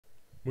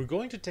We're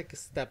going to take a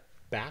step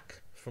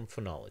back from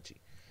phonology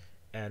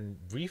and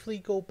briefly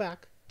go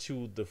back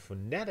to the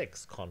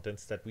phonetics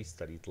contents that we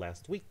studied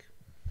last week.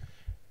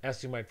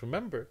 As you might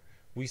remember,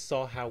 we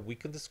saw how we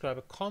can describe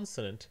a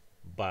consonant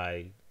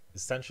by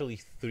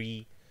essentially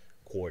three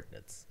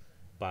coordinates: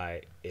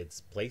 by its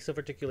place of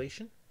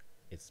articulation,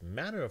 its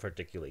manner of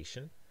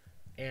articulation,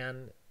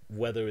 and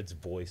whether it's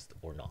voiced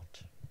or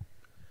not.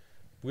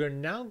 We are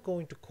now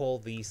going to call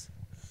these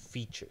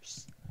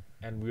features,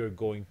 and we are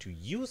going to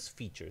use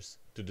features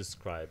to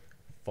describe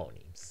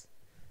phonemes.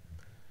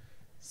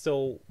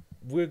 So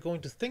we're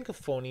going to think of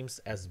phonemes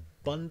as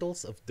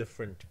bundles of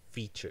different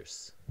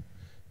features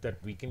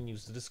that we can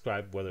use to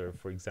describe whether,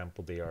 for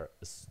example, they are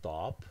a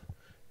stop,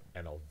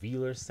 an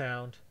alveolar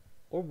sound,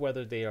 or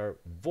whether they are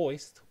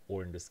voiced,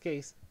 or in this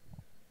case,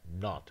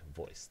 not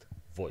voiced,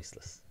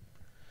 voiceless.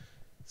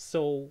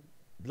 So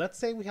let's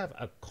say we have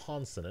a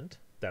consonant,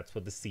 that's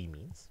what the C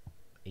means,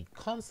 a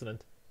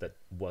consonant that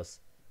was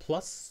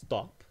plus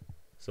stop,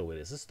 so it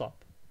is a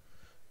stop,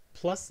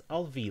 plus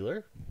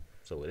alveolar,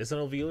 so it is an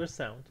alveolar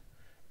sound,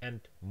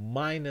 and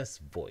minus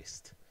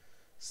voiced,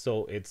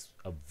 so it's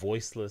a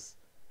voiceless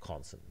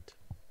consonant.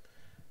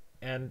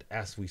 And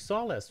as we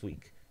saw last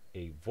week,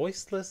 a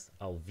voiceless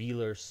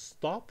alveolar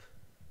stop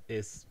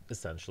is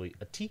essentially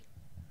a T.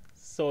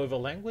 So if a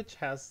language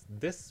has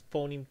this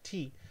phoneme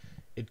T,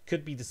 it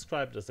could be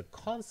described as a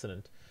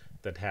consonant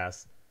that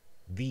has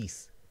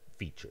these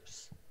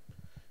features.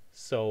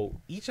 So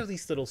each of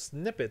these little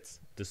snippets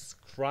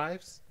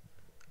describes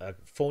a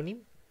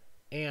phoneme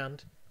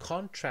and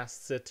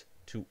contrasts it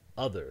to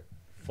other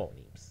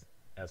phonemes,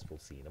 as we'll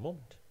see in a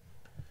moment.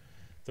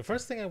 The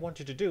first thing I want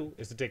you to do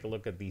is to take a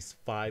look at these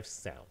 5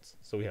 sounds.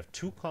 So we have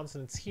 2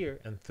 consonants here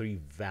and 3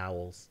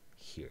 vowels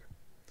here.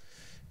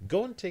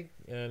 Go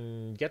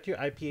and get your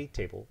IPA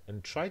table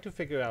and try to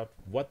figure out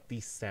what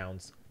these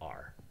sounds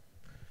are.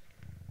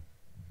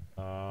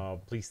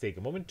 Please take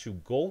a moment to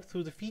go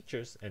through the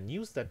features and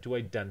use that to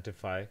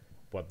identify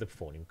what the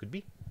phoneme could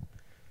be.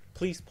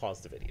 Please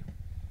pause the video.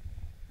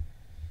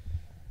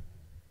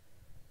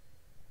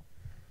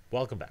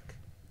 Welcome back.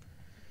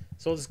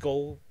 So let's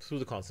go through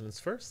the consonants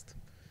first.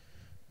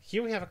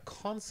 Here we have a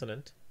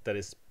consonant that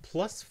is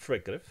plus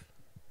fricative,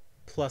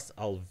 plus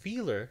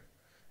alveolar,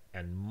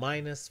 and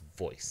minus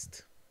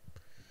voiced.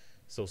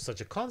 So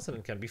such a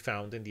consonant can be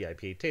found in the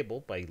IPA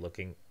table by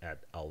looking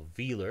at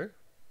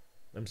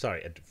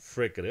at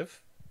fricative,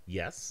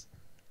 yes,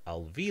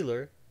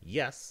 alveolar,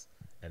 yes,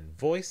 and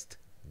voiced,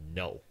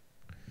 no.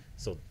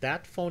 So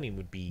that phoneme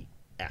would be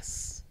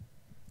S.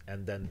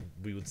 And then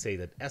we would say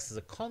that S is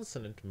a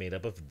consonant made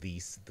up of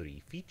these 3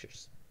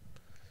 features.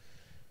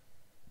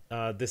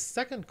 The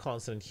second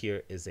consonant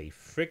here is a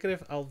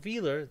fricative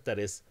alveolar that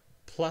is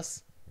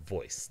plus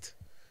voiced.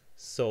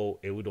 So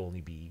it would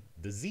only be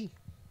the Z.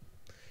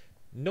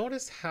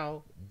 Notice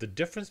how the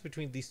difference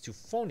between these 2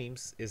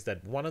 phonemes is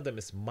that one of them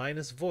is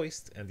minus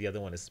voiced and the other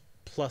one is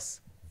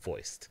plus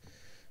voiced.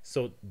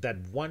 So that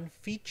one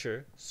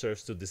feature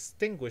serves to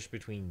distinguish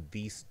between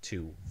these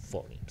 2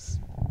 phonemes.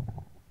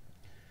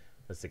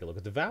 Let's take a look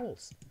at the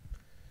vowels.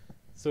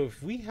 So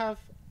if we have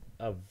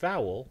a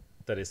vowel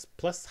that is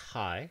plus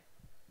high,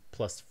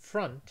 plus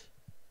front,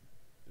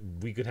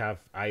 we could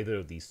have either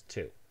of these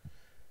 2.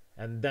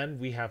 And then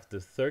we have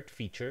the third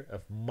feature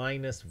of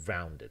minus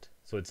rounded.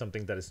 So it's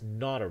something that is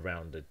not a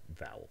rounded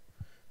vowel.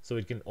 So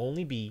it can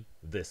only be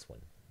this one,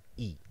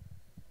 E.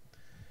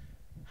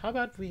 How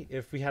about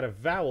if we had a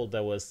vowel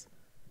that was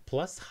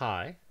plus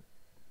high,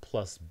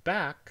 plus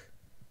back,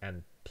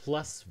 and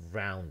plus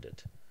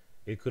rounded?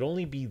 It could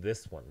only be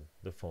this one,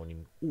 the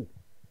phoneme U.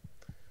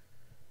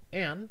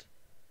 And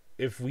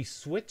if we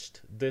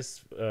switched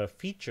this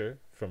feature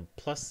from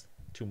plus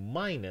to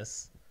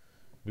minus,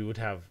 we would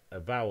have a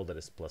vowel that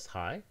is plus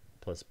high,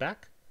 plus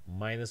back,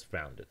 minus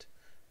rounded.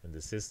 And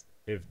this is,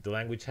 if the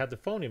language had the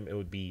phoneme, it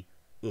would be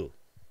U.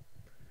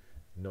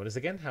 Notice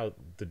again how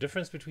the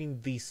difference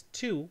between these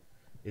 2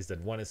 is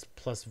that one is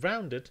plus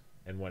rounded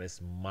and one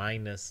is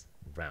minus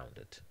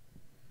rounded.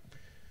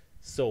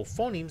 So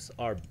phonemes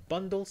are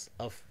bundles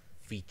of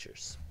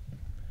features.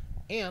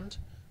 And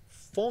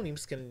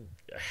phonemes can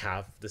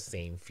have the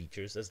same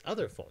features as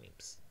other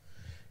phonemes.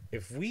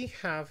 If we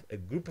have a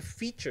group of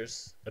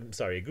features, a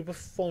group of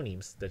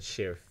phonemes that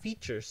share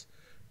features,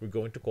 we're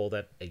going to call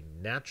that a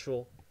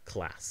natural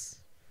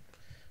class.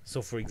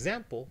 So for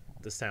example,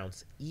 the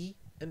sounds E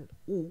and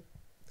U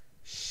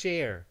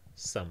share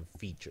some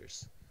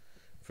features.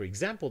 For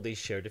example, they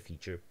share the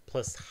feature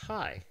plus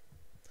high.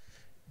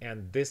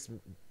 And this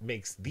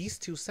makes these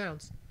 2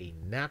 sounds a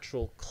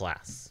natural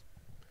class.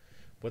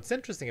 What's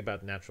interesting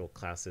about natural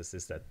classes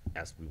is that,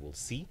 as we will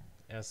see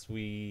as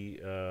we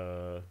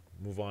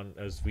move on,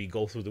 as we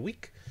go through the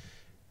week,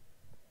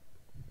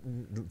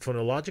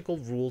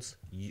 phonological rules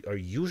are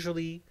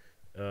usually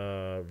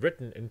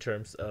written in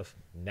terms of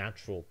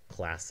natural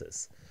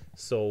classes.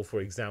 So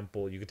for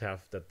example, you could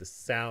have that the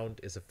sound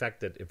is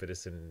affected if it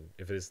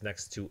is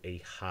next to a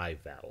high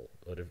vowel,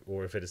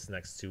 or if it is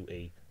next to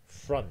a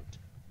front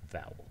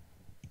vowel.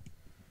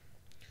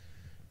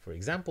 For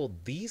example,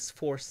 these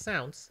 4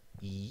 sounds,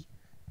 E,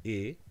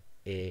 I,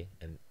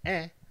 and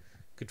E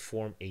could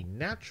form a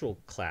natural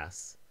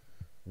class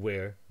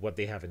where what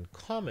they have in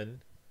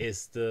common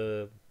is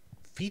the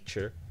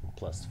feature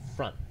plus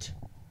front.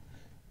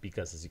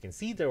 Because as you can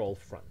see, they're all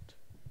front.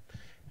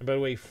 And by the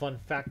way, fun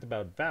fact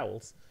about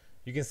vowels,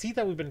 you can see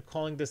that we've been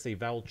calling this a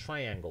vowel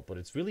triangle, but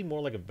it's really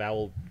more like a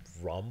vowel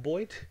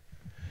rhomboid.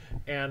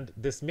 And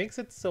this makes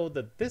it so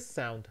that this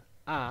sound,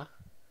 A,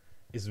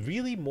 is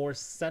really more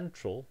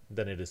central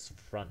than it is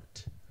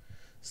front.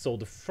 So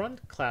the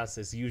front class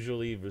is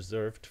usually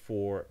reserved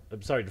for,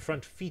 the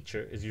front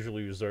feature is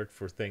usually reserved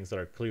for things that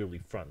are clearly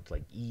front,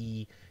 like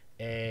E,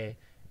 E,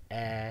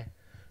 E.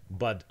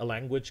 But a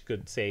language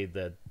could say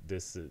that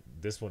this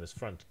one is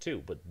front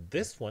too. But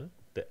this one,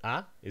 the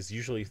A, is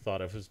usually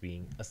thought of as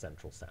being a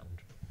central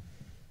sound.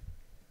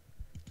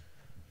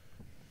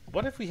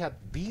 What if we had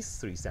these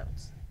three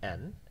sounds,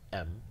 N,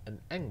 M, and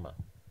Engma?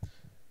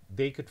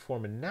 They could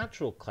form a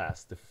natural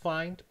class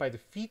defined by the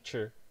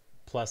feature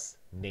plus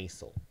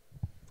nasal.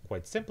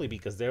 Quite simply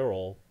because they're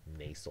all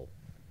nasal.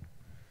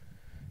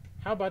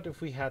 How about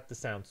if we had the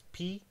sounds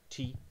P,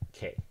 T,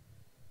 K?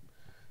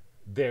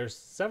 There's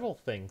several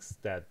things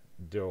that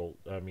they're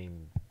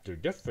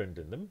different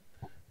in them,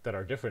 that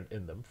are different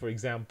in them. For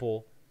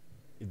example,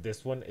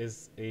 this one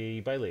is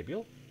a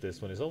bilabial,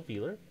 this one is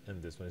alveolar,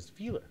 and this one is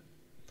velar.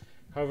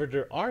 However,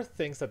 there are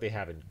things that they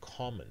have in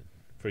common.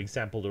 For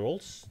example, they're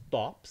all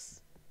stops,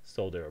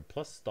 so they're a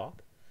plus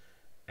stop,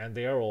 and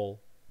they are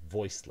all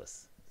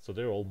voiceless, so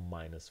they're all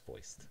minus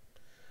voiced.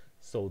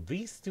 So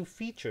these two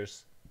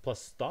features,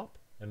 plus stop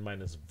and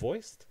minus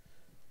voiced,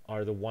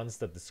 are the ones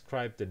that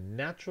describe the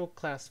natural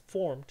class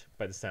formed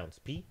by the sounds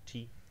P,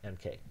 T, and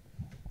K.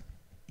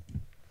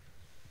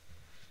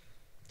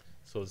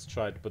 So let's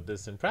try to put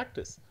this in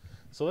practice.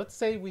 So let's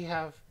say we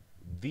have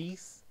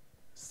these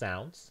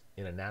sounds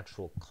in a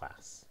natural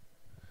class.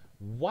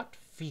 What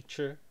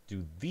feature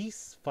do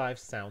these 5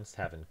 sounds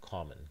have in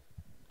common?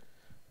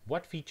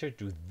 What feature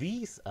do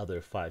these other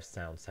 5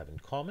 sounds have in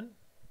common?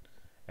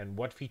 And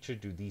what feature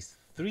do these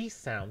 3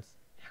 sounds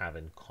have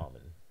in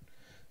common?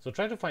 So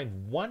try to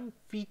find one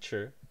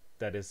feature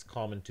that is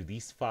common to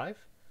these 5,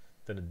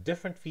 then a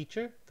different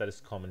feature that is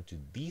common to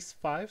these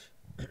 5,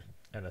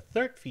 and a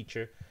third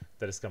feature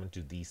that is common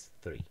to these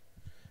 3.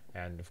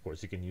 And of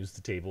course, you can use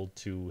the table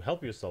to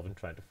help yourself in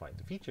trying to find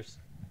the features.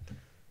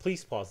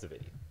 Please pause the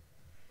video.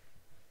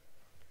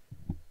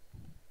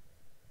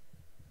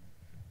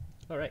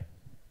 All right.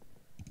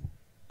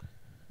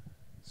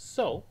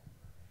 So,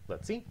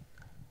 let's see.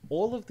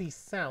 All of these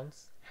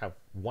sounds have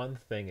one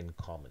thing in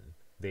common.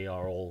 They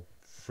are all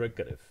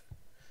fricative.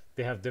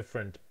 They have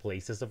different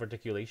places of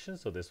articulation.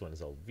 So this one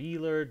is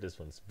alveolar, this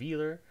one's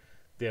velar.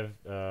 They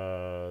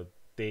have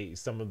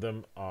some of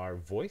them are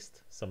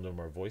voiced, some of them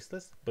are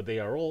voiceless, but they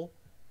are all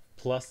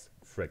plus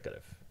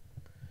fricative.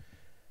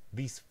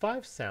 These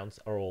 5 sounds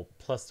are all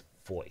plus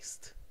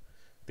voiced.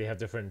 They have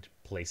different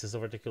places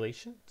of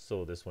articulation.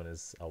 So this one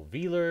is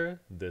alveolar,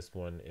 this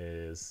one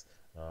is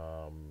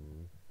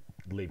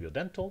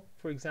labiodental,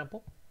 for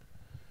example.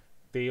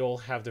 They all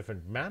have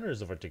different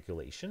manners of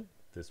articulation.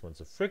 This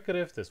one's a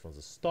fricative, this one's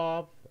a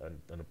stop,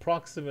 an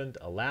approximant,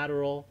 a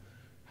lateral.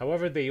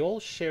 However, they all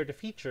share the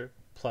feature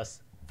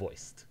plus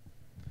voiced.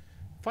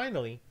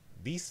 Finally,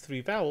 these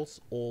 3 vowels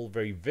all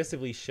very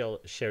visibly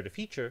share the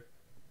feature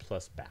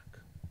plus back.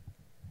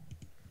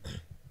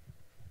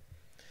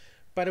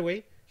 By the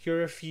way, here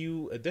are a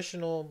few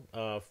additional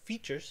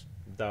features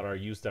that are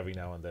used every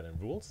now and then in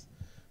rules.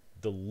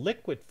 The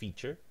liquid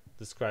feature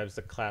describes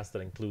the class that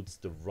includes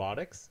the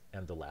rhotics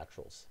and the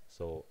laterals.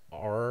 So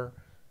R,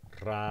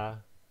 Ra,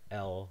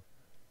 L.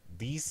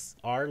 These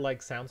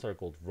R-like sounds are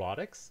called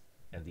rhotics,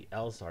 and the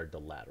L's are the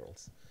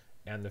laterals.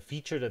 And the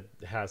feature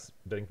that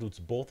includes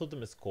both of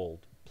them is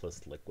called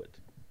plus liquid.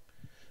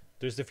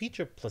 There's the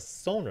feature plus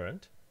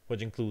sonorant,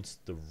 which includes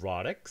the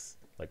rhotics,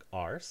 like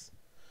R's,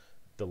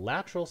 the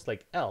laterals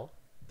like L,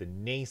 the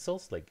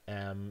nasals like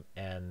M,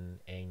 N,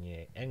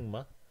 Ñ,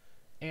 Engma,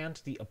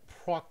 and the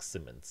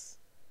approximants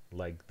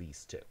like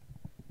these 2.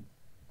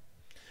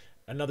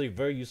 Another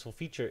very useful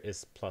feature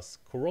is plus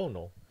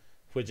coronal,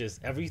 which is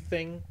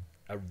everything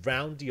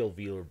around the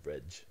alveolar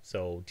ridge.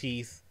 So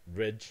teeth,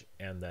 ridge,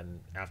 and then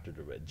after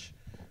the ridge.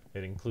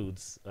 It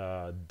includes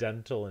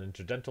dental and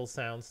interdental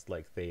sounds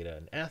like theta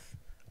and F,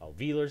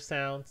 alveolar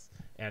sounds,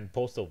 and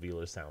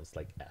postalveolar sounds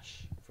like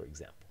esh, for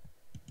example.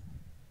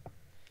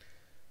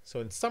 So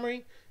in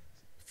summary,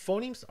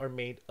 phonemes are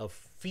made of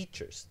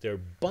features. They're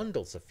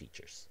bundles of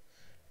features.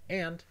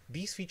 And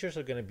these features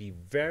are going to be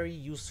very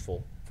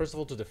useful, first of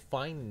all, to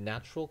define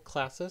natural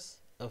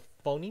classes of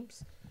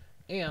phonemes,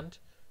 and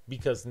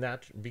because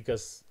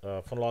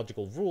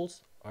phonological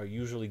rules are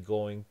usually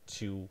going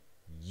to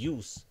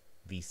use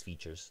these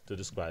features to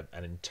describe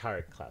an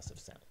entire class of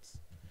sounds.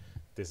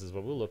 This is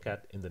what we'll look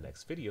at in the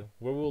next video,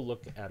 where we'll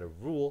look at a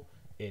rule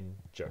in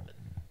German.